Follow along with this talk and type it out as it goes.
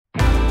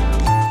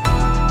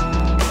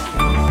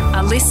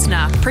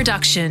listener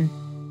production.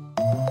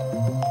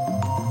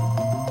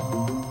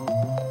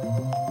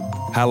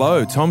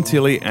 Hello, Tom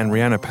Tilley and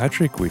Rihanna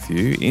Patrick with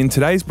you. In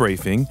today's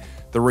briefing,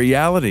 the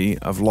reality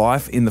of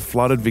life in the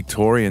flooded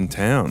Victorian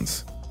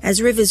towns.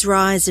 As rivers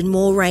rise and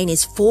more rain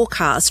is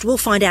forecast, we'll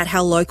find out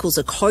how locals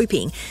are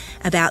coping,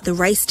 about the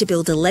race to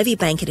build a levee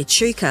bank at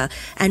Echuca,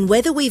 and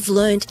whether we've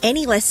learned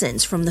any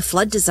lessons from the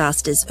flood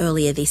disasters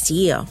earlier this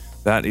year.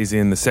 That is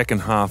in the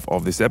second half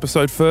of this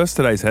episode. First,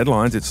 today's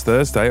headlines. It's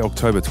Thursday,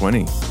 October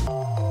 20.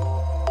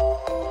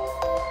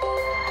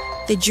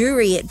 The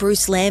jury at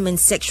Bruce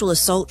Lehrmann's sexual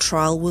assault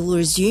trial will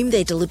resume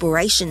their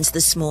deliberations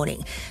this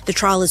morning. The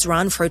trial has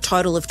run for a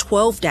total of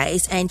 12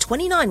 days and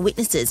 29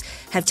 witnesses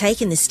have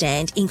taken the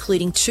stand,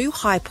 including two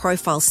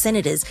high-profile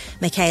senators,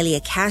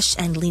 Michaelia Cash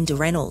and Linda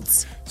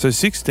Reynolds. So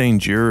 16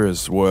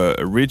 jurors were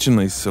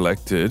originally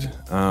selected.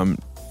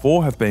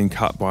 4 have been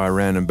cut by a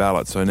random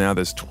ballot. So now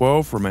there's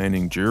 12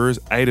 remaining jurors,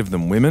 8 of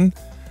them women,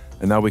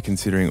 and they'll be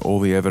considering all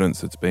the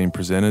evidence that's been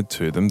presented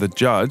to them. The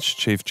judge,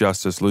 Chief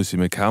Justice Lucy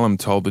McCallum,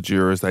 told the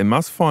jurors they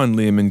must find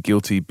Lehrmann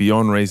guilty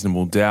beyond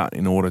reasonable doubt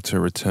in order to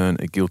return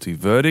a guilty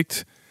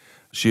verdict.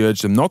 She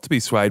urged them not to be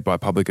swayed by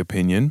public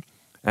opinion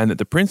and that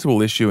the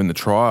principal issue in the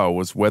trial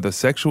was whether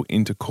sexual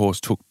intercourse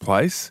took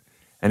place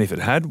and if it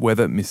had,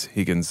 whether Miss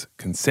Higgins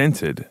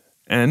consented,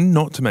 and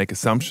not to make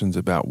assumptions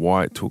about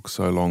why it took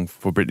so long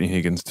for Brittany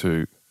Higgins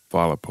to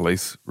file a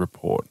police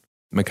report.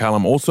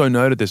 McCallum also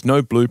noted there's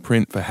no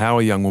blueprint for how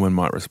a young woman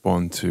might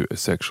respond to a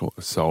sexual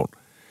assault.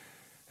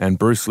 And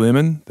Bruce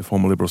Lehrmann, the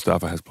former Liberal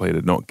staffer, has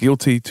pleaded not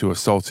guilty to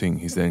assaulting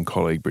his then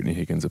colleague Brittany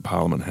Higgins at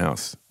Parliament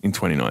House in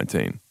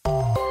 2019.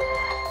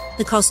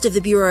 The cost of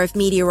the Bureau of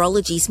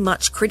Meteorology's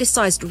much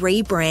criticised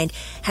rebrand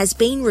has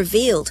been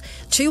revealed,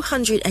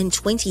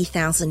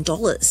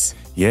 $220,000.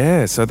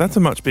 Yeah, so that's a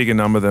much bigger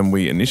number than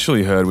we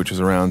initially heard, which was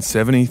around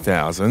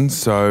 $70,000.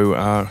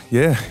 So,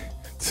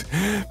 it's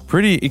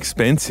pretty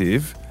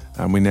expensive.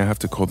 We now have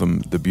to call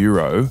them the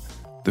Bureau.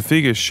 The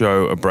figures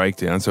show a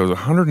breakdown. So it was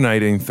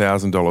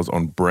 $118,000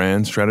 on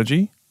brand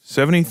strategy,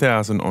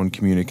 $70,000 on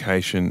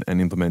communication and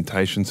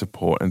implementation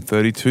support, and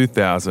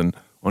 $32,000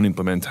 on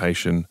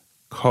implementation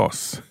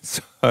costs.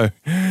 So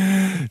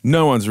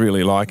no one's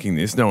really liking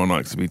this. No one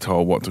likes to be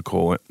told what to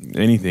call it,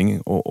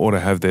 anything, or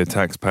to have their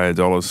taxpayer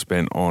dollars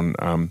spent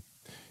on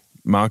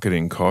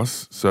marketing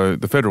costs. So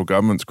the federal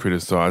government's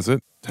criticised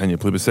it. Tanya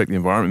Plibersek, the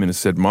Environment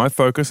Minister, said, "My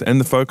focus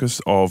and the focus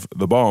of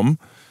the bomb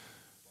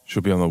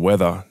should be on the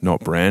weather,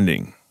 not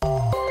branding."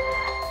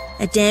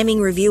 A damning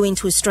review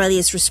into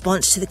Australia's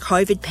response to the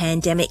COVID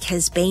pandemic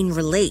has been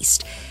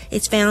released.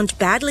 It's found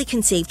badly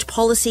conceived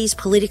policies,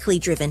 politically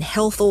driven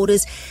health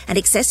orders, and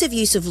excessive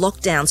use of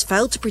lockdowns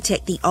failed to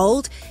protect the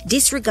old,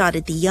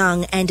 disregarded the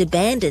young, and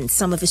abandoned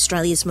some of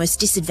Australia's most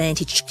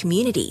disadvantaged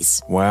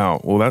communities. Wow.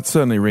 Well, that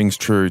certainly rings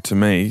true to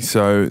me.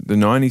 So the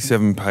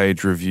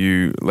 97-page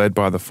review led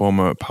by the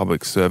former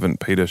public servant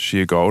Peter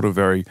Sheargold, a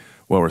very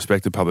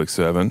well-respected public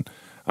servant,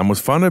 was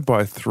funded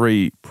by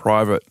 3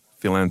 private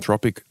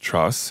philanthropic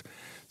trusts.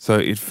 So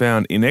it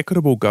found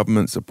inequitable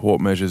government support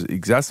measures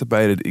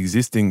exacerbated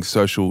existing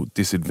social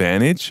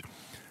disadvantage.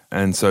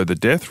 And so the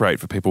death rate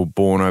for people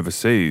born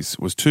overseas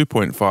was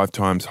 2.5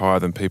 times higher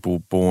than people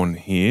born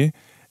here.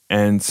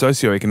 And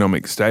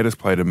socioeconomic status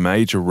played a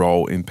major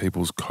role in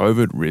people's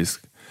COVID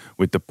risk,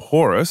 with the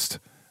poorest,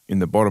 in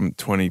the bottom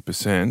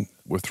 20%,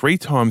 were 3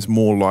 times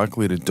more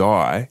likely to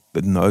die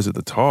than those at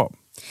the top.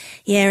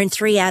 Yeah, and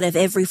 3 out of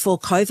every 4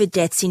 COVID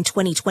deaths in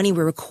 2020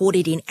 were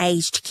recorded in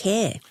aged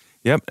care.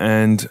 Yep,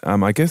 and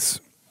I guess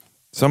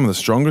some of the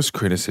strongest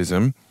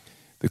criticism,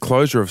 the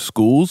closure of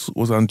schools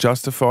was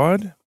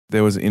unjustified.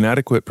 There was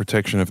inadequate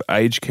protection of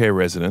aged care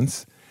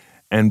residents,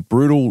 and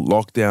brutal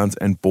lockdowns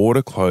and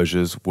border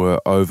closures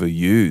were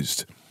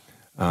overused.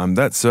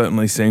 That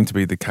certainly seemed to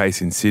be the case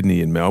in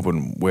Sydney and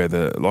Melbourne, where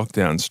the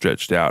lockdown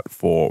stretched out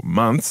for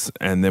months,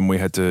 and then we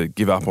had to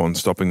give up on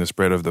stopping the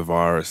spread of the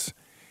virus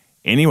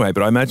anyway.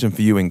 But I imagine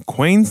for you in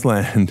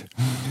Queensland,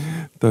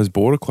 those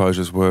border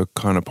closures were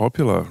kind of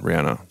popular,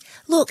 Rihanna.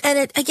 Look,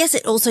 and I guess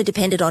it also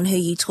depended on who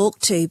you talk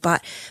to,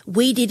 but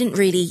we didn't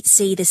really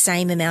see the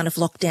same amount of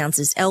lockdowns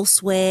as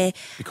elsewhere.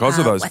 Because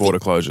of those border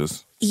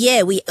closures.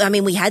 Yeah, we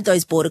had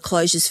those border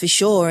closures for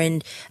sure,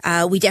 and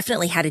we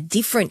definitely had a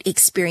different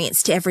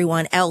experience to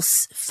everyone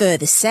else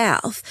further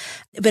south.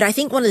 But I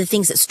think one of the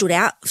things that stood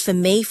out for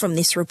me from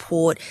this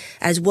report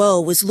as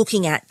well was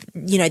looking at,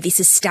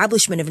 this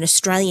establishment of an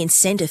Australian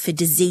Centre for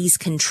Disease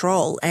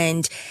Control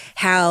and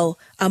how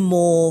a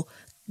more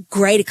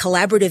greater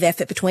collaborative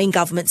effort between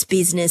governments,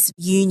 business,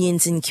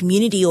 unions and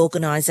community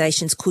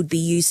organisations could be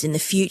used in the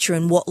future,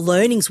 and what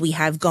learnings we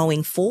have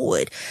going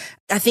forward.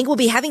 I think we'll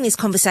be having this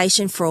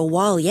conversation for a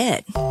while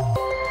yet.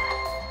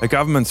 A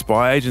government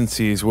spy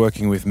agency is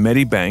working with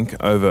Medibank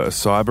over a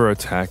cyber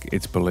attack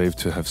it's believed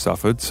to have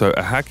suffered. So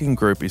a hacking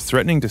group is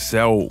threatening to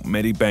sell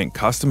Medibank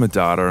customer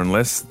data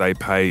unless they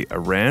pay a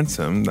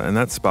ransom, and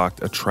that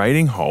sparked a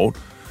trading halt.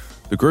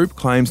 The group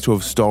claims to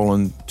have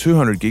stolen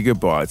 200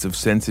 gigabytes of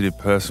sensitive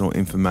personal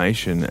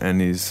information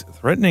and is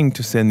threatening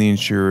to send the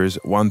insurer's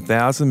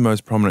 1,000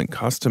 most prominent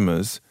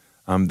customers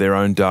their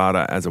own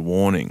data as a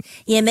warning.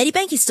 Yeah,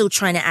 Medibank is still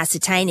trying to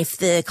ascertain if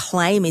the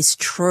claim is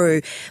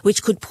true,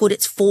 which could put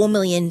its 4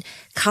 million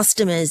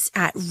customers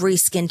at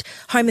risk. And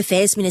Home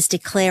Affairs Minister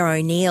Claire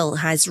O'Neil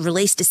has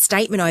released a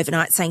statement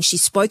overnight saying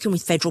she's spoken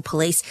with federal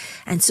police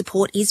and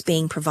support is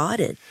being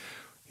provided.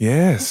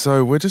 Yeah,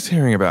 so we're just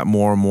hearing about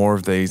more and more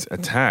of these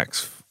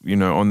attacks,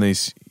 on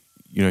these,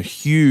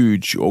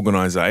 huge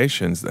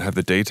organisations that have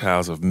the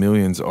details of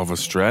millions of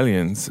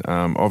Australians.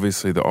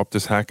 Obviously, the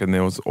Optus hack, and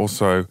there was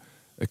also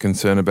a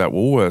concern about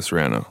Woolworths,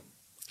 Rihanna.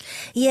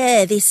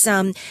 Yeah, this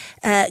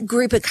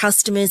group of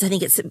customers, I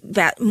think it's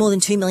about more than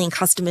 2 million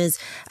customers,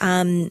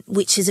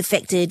 which has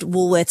affected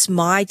Woolworths'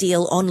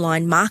 MyDeal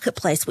online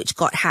marketplace, which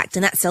got hacked,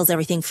 and that sells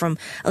everything from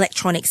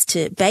electronics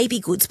to baby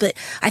goods. But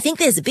I think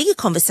there's a bigger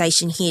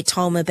conversation here,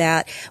 Tom,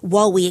 about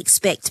while we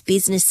expect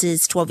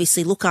businesses to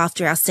obviously look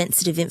after our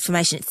sensitive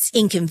information, it's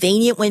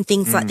inconvenient when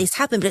things like this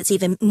happen, but it's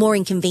even more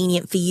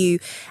inconvenient for you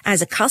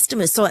as a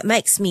customer. So it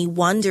makes me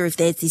wonder if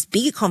there's this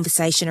bigger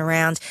conversation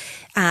around,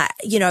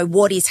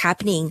 what is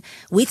happening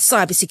with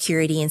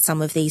cybersecurity in some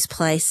of these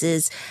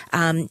places.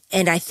 And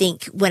I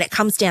think when it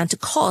comes down to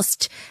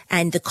cost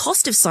and the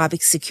cost of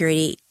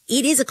cybersecurity,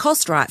 it is a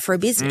cost, right, for a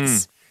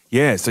business.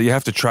 Yeah, so you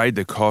have to trade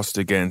the cost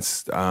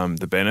against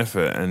the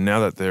benefit. And now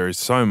that there is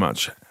so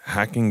much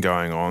hacking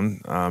going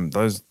on,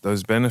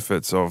 those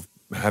benefits of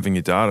having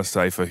your data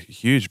safe are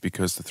huge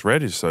because the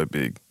threat is so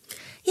big.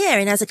 Yeah,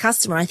 and as a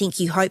customer, I think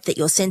you hope that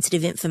your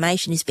sensitive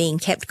information is being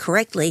kept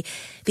correctly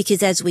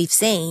because as we've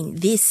seen,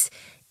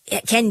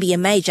 it can be a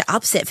major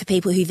upset for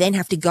people who then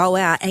have to go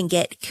out and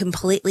get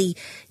completely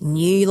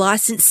new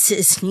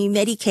licenses, new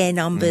Medicare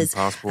numbers,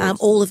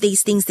 all of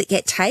these things that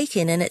get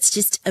taken. And it's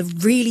just a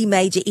really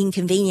major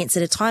inconvenience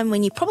at a time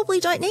when you probably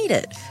don't need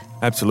it.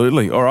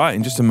 Absolutely. All right,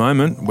 in just a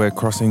moment, we're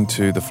crossing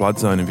to the flood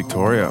zone in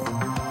Victoria.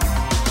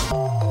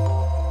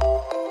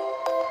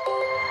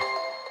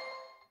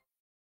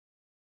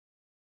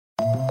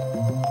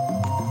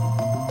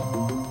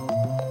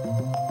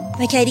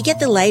 Okay, to get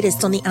the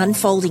latest on the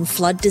unfolding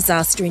flood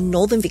disaster in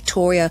northern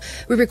Victoria,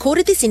 we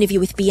recorded this interview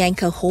with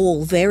Bianca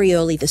Hall very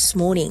early this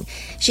morning.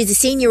 She's a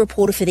senior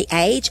reporter for The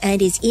Age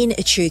and is in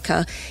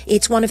Echuca.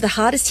 It's one of the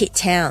hardest hit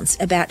towns,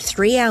 about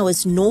 3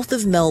 hours north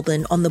of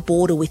Melbourne on the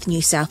border with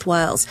New South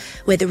Wales,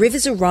 where the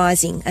rivers are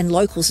rising and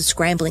locals are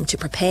scrambling to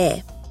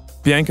prepare.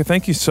 Bianca,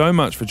 thank you so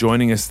much for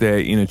joining us there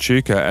in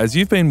Echuca. As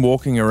you've been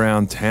walking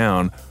around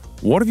town,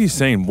 what have you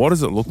seen? What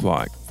does it look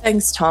like?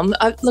 Thanks, Tom.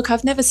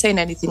 I've never seen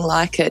anything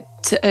like it.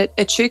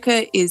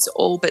 Echuca is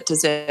all but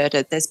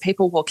deserted. There's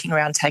people walking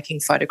around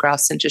taking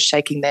photographs and just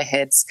shaking their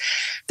heads.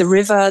 The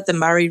river, the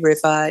Murray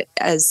River,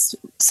 as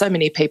so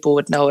many people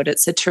would know it,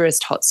 it's a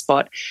tourist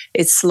hotspot.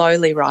 It's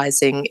slowly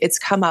rising. It's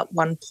come up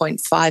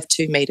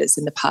 1.52 metres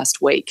in the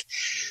past week.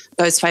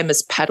 Those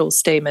famous paddle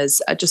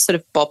steamers are just sort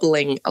of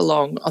bobbling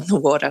along on the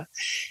water.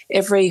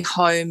 Every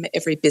home,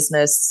 every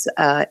business,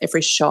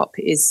 every shop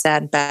is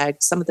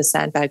sandbagged. Some of the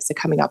sandbags are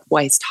coming up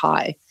waist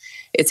high.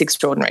 It's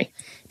extraordinary.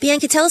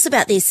 Bianca, tell us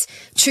about this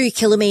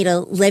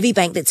 2-kilometre levee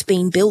bank that's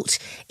been built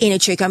in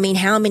Echuca. I mean,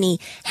 how many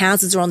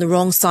houses are on the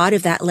wrong side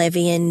of that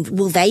levee and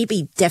will they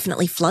be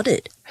definitely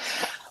flooded?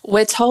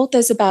 We're told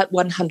there's about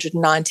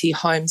 190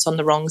 homes on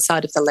the wrong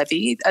side of the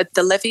levee.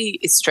 The levee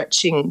is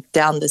stretching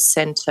down the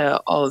centre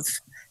of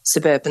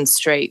suburban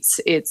streets.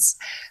 It's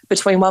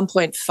between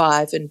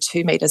 1.5 and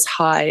 2 metres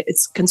high.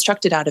 It's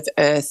constructed out of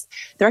earth.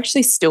 They're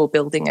actually still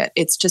building it.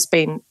 It's just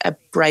been a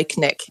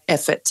breakneck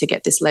effort to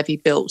get this levee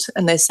built.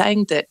 And they're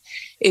saying that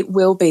it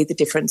will be the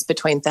difference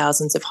between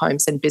thousands of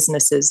homes and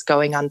businesses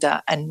going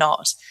under and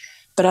not.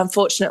 But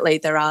unfortunately,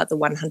 there are the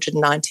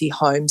 190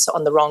 homes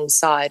on the wrong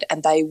side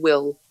and they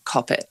will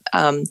cop it.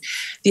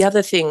 The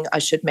other thing I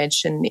should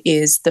mention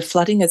is the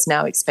flooding is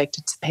now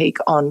expected to peak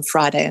on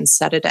Friday and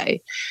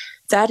Saturday.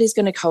 That is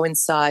going to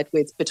coincide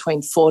with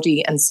between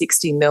 40 and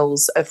 60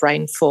 mils of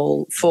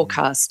rainfall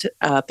forecast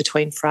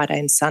between Friday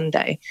and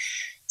Sunday.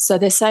 So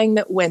they're saying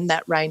that when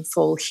that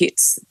rainfall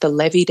hits the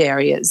levied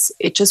areas,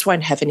 it just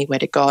won't have anywhere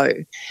to go.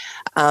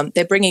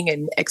 They're bringing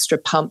in extra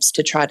pumps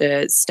to try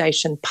to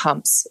station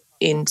pumps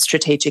in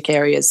strategic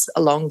areas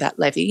along that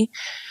levee.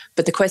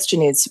 But the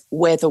question is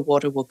where the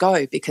water will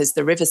go because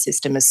the river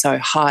system is so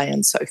high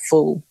and so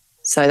full.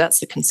 So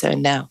that's the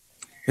concern now.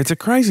 It's a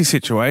crazy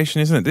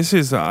situation, isn't it? This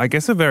is, I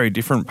guess, a very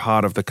different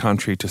part of the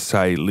country to,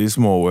 say,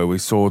 Lismore, where we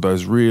saw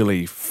those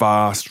really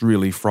fast,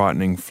 really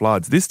frightening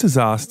floods. This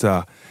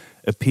disaster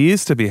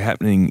appears to be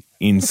happening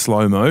in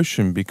slow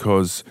motion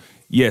because,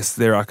 yes,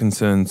 there are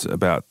concerns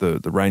about the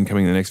rain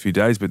coming in the next few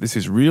days, but this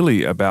is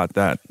really about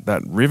that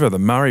river, the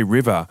Murray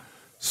River,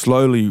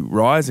 slowly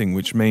rising,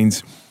 which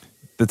means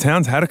the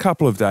town's had a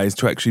couple of days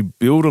to actually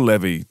build a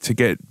levee to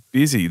get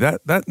busy.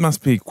 That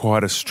must be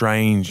quite a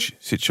strange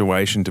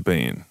situation to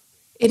be in.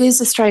 It is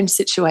a strange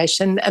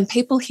situation, and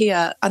people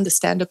here,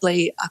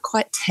 understandably, are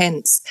quite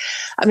tense.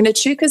 I mean,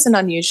 Echuca is an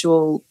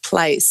unusual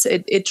place.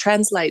 It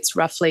translates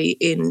roughly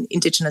in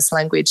Indigenous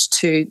language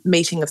to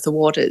meeting of the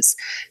waters.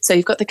 So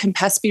you've got the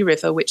Campaspe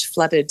River, which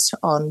flooded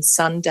on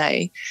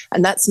Sunday,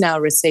 and that's now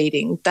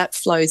receding. That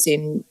flows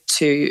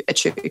into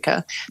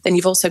Echuca. Then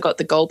you've also got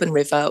the Goulburn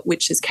River,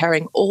 which is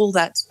carrying all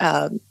that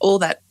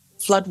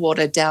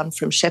floodwater down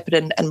from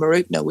Shepparton and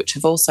Mooroopna, which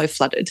have also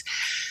flooded.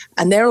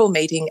 And they're all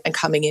meeting and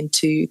coming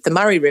into the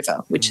Murray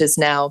River, which is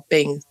now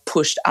being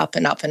pushed up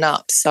and up and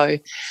up. So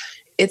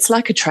it's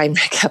like a train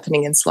wreck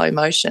happening in slow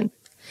motion.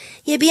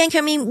 Yeah, Bianca,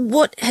 I mean,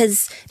 what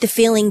has the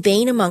feeling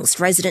been amongst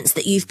residents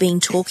that you've been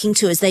talking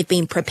to as they've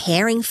been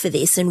preparing for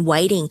this and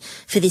waiting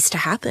for this to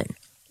happen?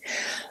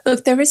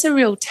 Look, there is a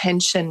real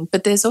tension,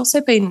 but there's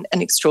also been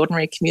an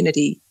extraordinary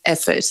community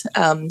effort.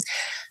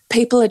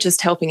 People are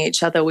just helping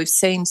each other. We've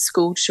seen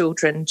school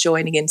children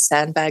joining in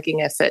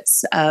sandbagging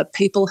efforts.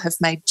 People have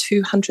made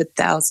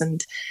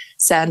 200,000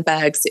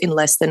 sandbags in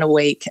less than a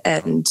week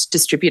and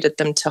distributed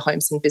them to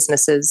homes and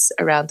businesses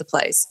around the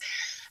place.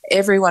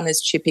 Everyone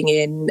is chipping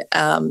in.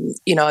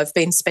 I've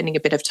been spending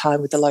a bit of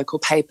time with the local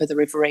paper, the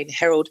Riverine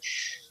Herald.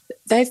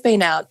 They've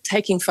been out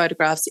taking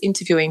photographs,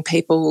 interviewing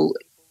people,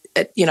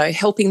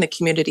 helping the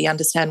community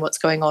understand what's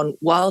going on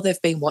while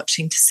they've been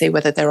watching to see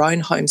whether their own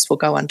homes will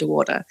go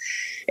underwater.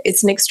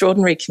 It's an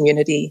extraordinary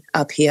community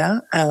up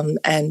here,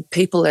 and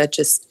people are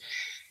just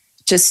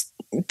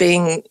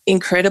being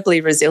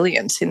incredibly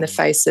resilient in the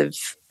face of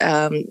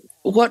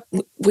what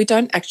we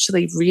don't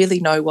actually really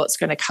know what's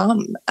going to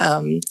come.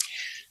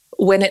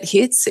 When it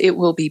hits, it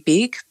will be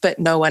big, but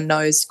no one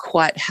knows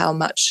quite how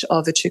much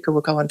of Echuca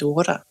will go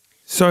underwater.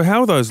 So how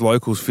are those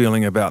locals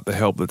feeling about the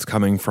help that's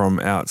coming from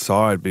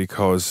outside?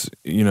 Because,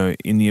 in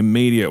the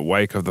immediate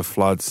wake of the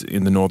floods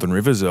in the Northern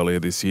Rivers earlier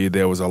this year,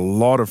 there was a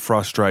lot of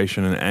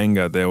frustration and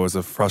anger. There was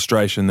a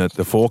frustration that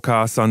the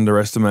forecasts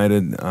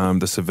underestimated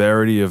the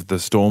severity of the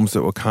storms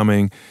that were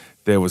coming.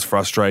 There was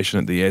frustration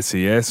at the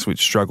SES,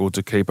 which struggled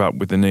to keep up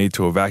with the need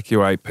to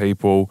evacuate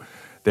people.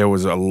 There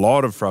was a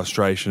lot of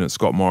frustration at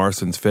Scott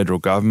Morrison's federal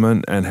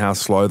government and how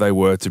slow they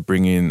were to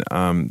bring in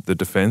the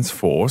Defence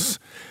Force.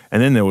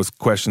 And then there was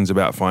questions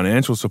about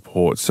financial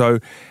support. So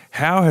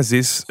how has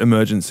this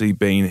emergency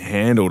been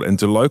handled? And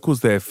do locals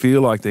there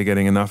feel like they're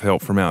getting enough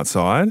help from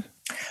outside?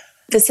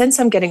 The sense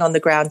I'm getting on the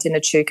ground in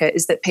Echuca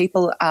is that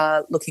people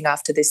are looking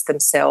after this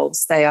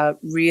themselves. They are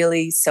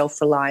really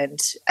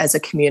self-reliant as a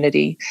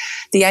community.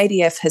 The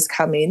ADF has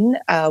come in.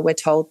 We're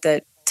told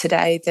that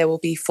today there will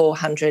be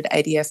 400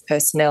 ADF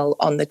personnel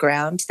on the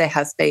ground. There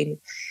have been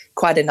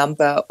quite a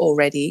number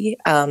already.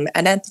 And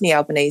Anthony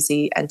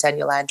Albanese and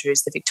Daniel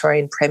Andrews, the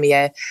Victorian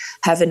Premier,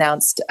 have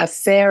announced a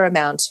fair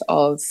amount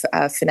of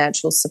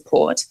financial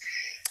support.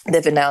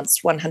 They've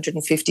announced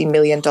 $150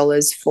 million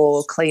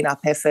for clean-up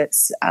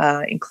efforts,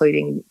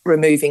 including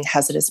removing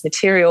hazardous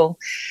material.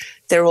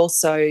 They're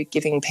also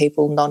giving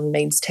people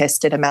non-means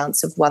tested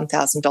amounts of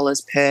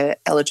 $1,000 per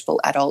eligible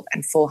adult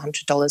and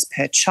 $400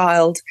 per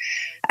child,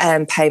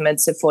 and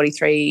payments of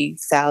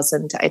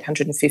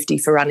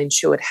 $43,850 for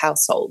uninsured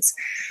households.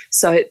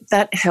 So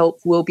that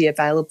help will be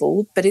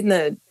available. But in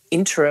the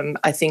interim,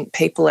 I think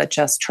people are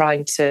just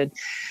trying to,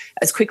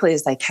 as quickly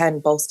as they can,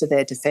 bolster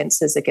their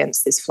defences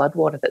against this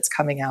floodwater that's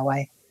coming our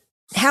way.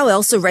 How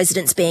else are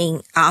residents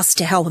being asked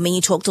to help? I mean,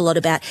 you talked a lot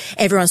about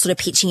everyone sort of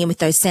pitching in with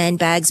those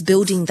sandbags,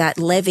 building that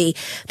levee,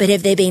 but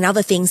have there been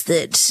other things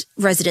that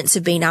residents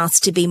have been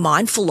asked to be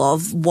mindful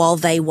of while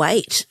they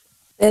wait?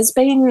 There's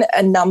been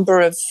a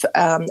number of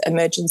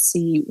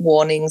emergency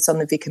warnings on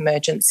the Vic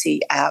Emergency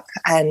app,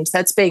 and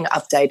that's being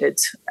updated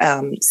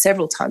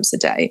several times a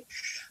day.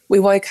 We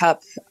woke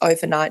up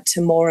overnight to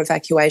more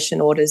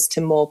evacuation orders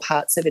to more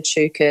parts of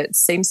Echuca. It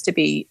seems to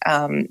be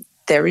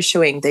they're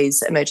issuing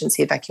these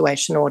emergency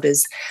evacuation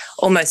orders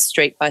almost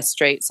street by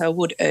street. So I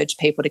would urge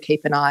people to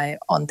keep an eye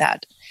on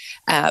that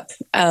app.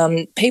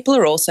 People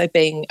are also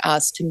being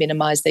asked to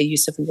minimise their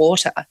use of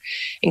water,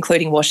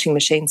 including washing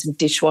machines and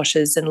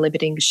dishwashers, and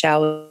limiting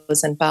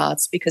showers and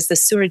baths, because the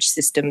sewage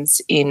systems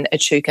in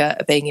Echuca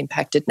are being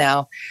impacted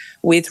now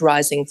with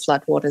rising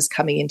floodwaters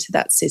coming into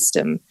that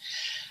system.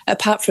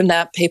 Apart from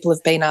that, people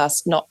have been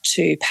asked not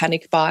to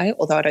panic buy,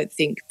 although I don't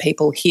think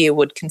people here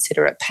would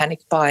consider it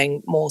panic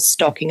buying, more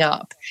stocking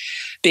up,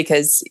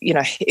 because,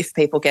 if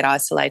people get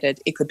isolated,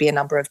 it could be a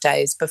number of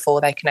days before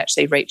they can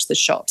actually reach the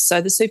shops.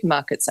 So the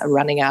supermarkets are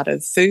running out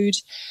of food,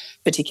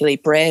 particularly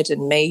bread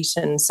and meat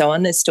and so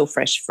on. There's still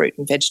fresh fruit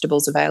and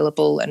vegetables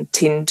available and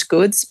tinned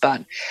goods,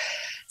 but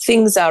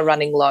things are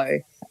running low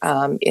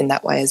in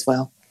that way as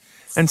well.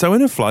 And so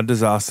in a flood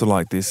disaster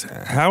like this,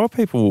 how are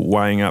people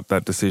weighing up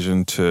that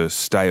decision to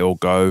stay or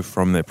go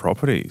from their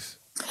properties?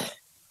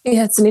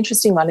 Yeah, it's an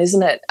interesting one,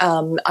 isn't it?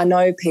 I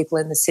know people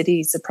in the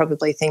cities are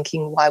probably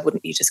thinking, why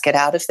wouldn't you just get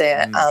out of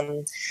there?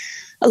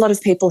 A lot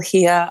of people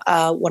here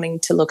are wanting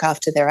to look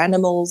after their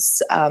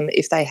animals.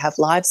 If they have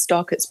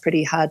livestock, it's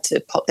pretty hard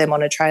to pop them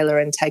on a trailer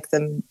and take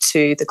them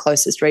to the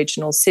closest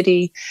regional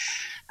city.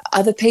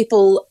 Other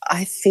people,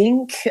 I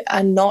think,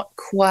 are not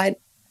quite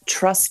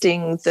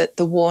trusting that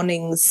the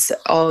warnings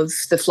of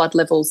the flood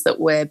levels that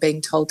we're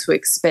being told to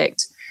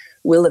expect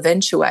will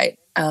eventuate.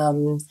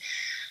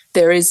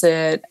 There is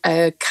a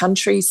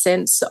country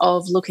sense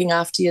of looking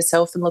after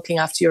yourself and looking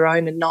after your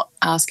own and not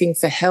asking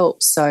for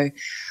help. So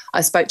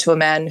I spoke to a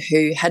man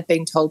who had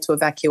been told to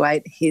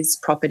evacuate his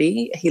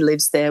property. He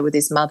lives there with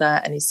his mother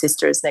and his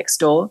sister is next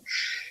door.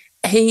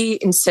 He,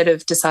 instead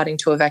of deciding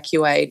to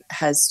evacuate,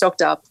 has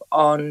stocked up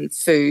on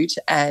food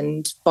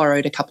and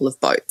borrowed a couple of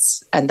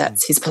boats, and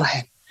that's his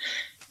plan.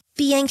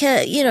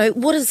 Bianca,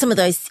 what are some of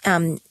those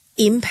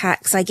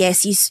impacts? I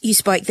guess you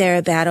spoke there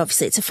about,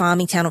 obviously it's a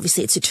farming town,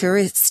 obviously it's a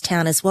tourist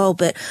town as well,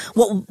 but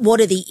what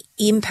are the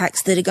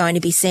impacts that are going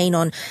to be seen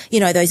on,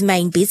 those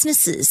main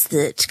businesses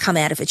that come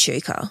out of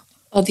Echuca?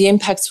 Oh, the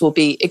impacts will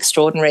be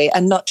extraordinary,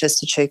 and not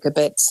just Echuca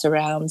but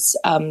surrounds.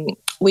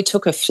 We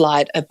took a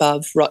flight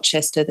above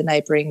Rochester, the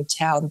neighbouring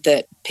town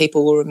that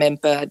people will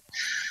remember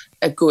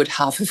a good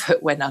half of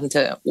it went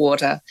under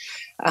water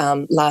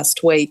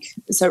last week.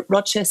 So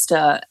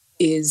Rochester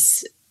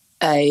is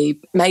a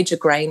major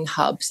grain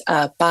hub.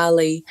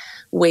 Barley,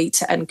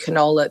 wheat and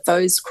canola,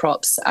 those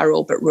crops are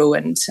all but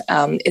ruined.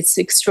 It's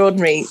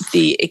extraordinary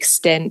the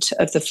extent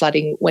of the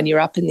flooding when you're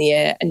up in the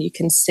air and you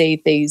can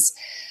see these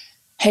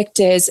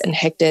hectares and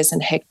hectares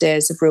and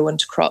hectares of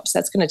ruined crops.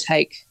 That's going to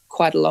take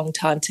quite a long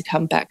time to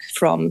come back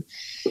from.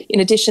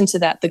 In addition to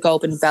that, the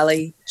Goulburn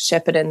Valley,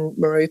 Shepparton,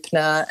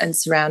 Mooroopna and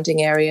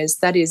surrounding areas,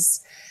 that is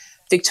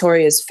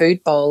Victoria's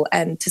food bowl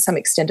and to some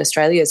extent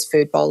Australia's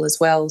food bowl as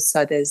well.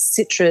 So there's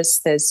citrus,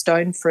 there's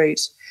stone fruit.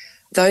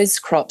 Those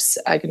crops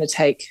are going to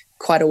take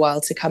quite a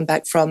while to come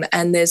back from.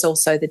 And there's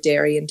also the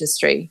dairy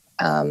industry.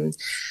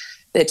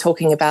 They're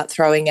talking about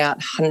throwing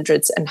out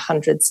hundreds and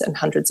hundreds and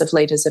hundreds of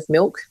litres of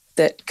milk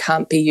that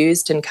can't be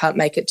used and can't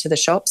make it to the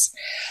shops.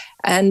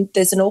 And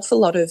there's an awful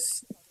lot of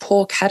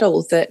poor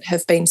cattle that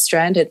have been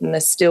stranded and are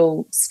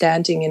still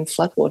standing in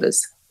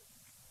floodwaters.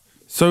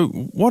 So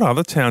what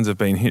other towns have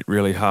been hit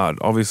really hard?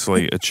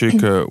 Obviously,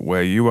 Echuca,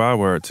 where you are,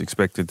 where it's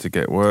expected to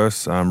get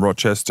worse.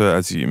 Rochester,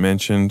 as you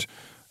mentioned.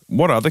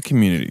 What other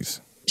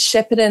communities?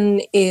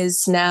 Shepparton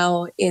is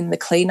now in the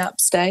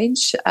clean-up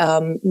stage.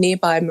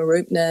 Nearby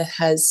Mooroopna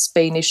has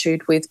been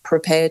issued with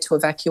prepare to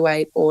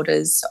evacuate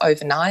orders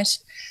overnight.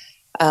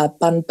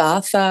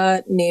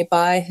 Bunbartha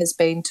nearby has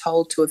been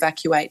told to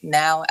evacuate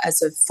now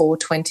as of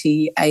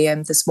 4:20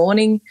 a.m. this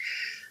morning.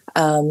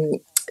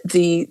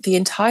 The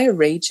entire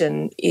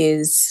region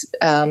is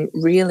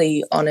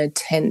really on a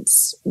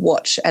tense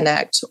watch and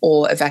act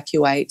or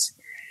evacuate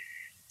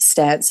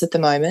stance at the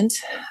moment.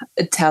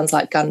 Towns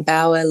like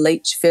Gunbower,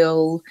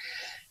 Leachville,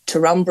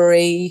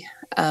 Torrumbarry,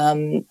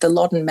 the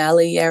Loddon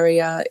Mallee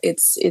area,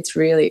 it's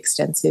really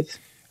extensive.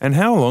 And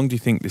how long do you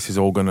think this is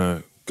all going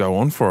to go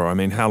on for? I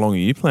mean, how long are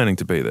you planning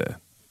to be there?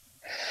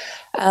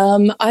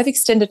 I've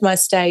extended my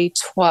stay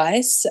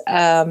twice.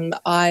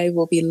 I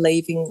will be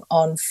leaving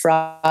on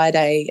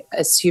Friday,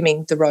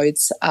 assuming the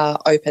roads are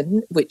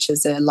open, which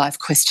is a live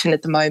question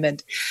at the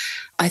moment.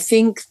 I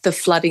think the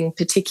flooding,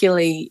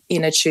 particularly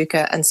in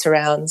Echuca and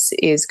surrounds,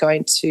 is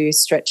going to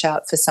stretch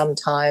out for some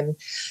time.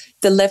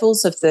 The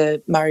levels of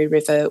the Murray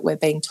River we're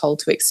being told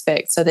to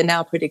expect, so they're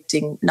now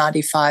predicting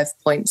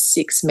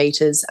 95.6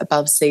 metres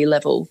above sea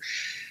level,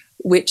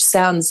 which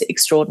sounds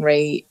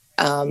extraordinary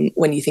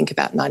when you think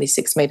about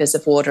 96 metres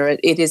of water.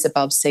 It is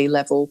above sea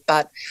level.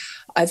 But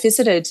I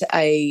visited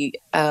a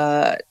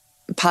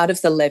part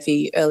of the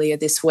levee earlier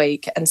this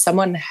week and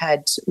someone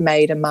had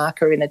made a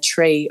marker in a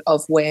tree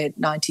of where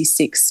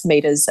 96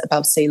 metres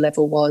above sea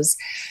level was.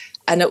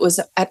 And it was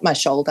at my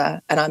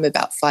shoulder and I'm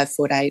about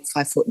 5'8",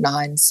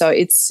 5'9". So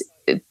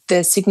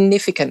there's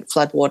significant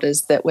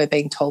floodwaters that we're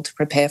being told to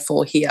prepare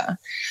for here.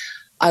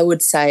 I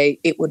would say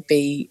it would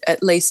be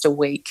at least a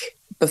week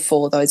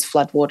before those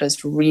floodwaters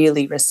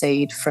really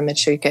recede from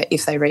Echuca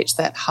if they reach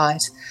that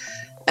height,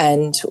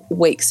 and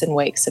weeks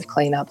of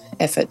cleanup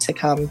effort to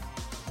come.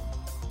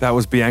 That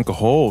was Bianca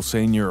Hall,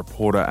 senior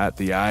reporter at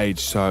The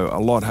Age. So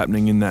a lot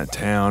happening in that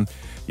town.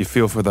 You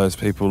feel for those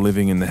people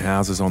living in the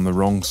houses on the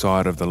wrong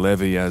side of the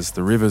levee as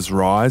the rivers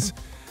rise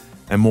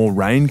and more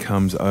rain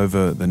comes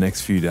over the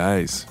next few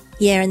days.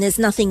 Yeah, and there's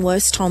nothing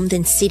worse, Tom,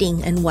 than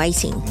sitting and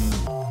waiting.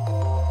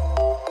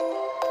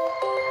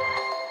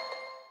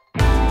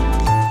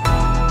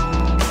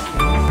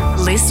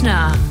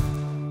 Listener.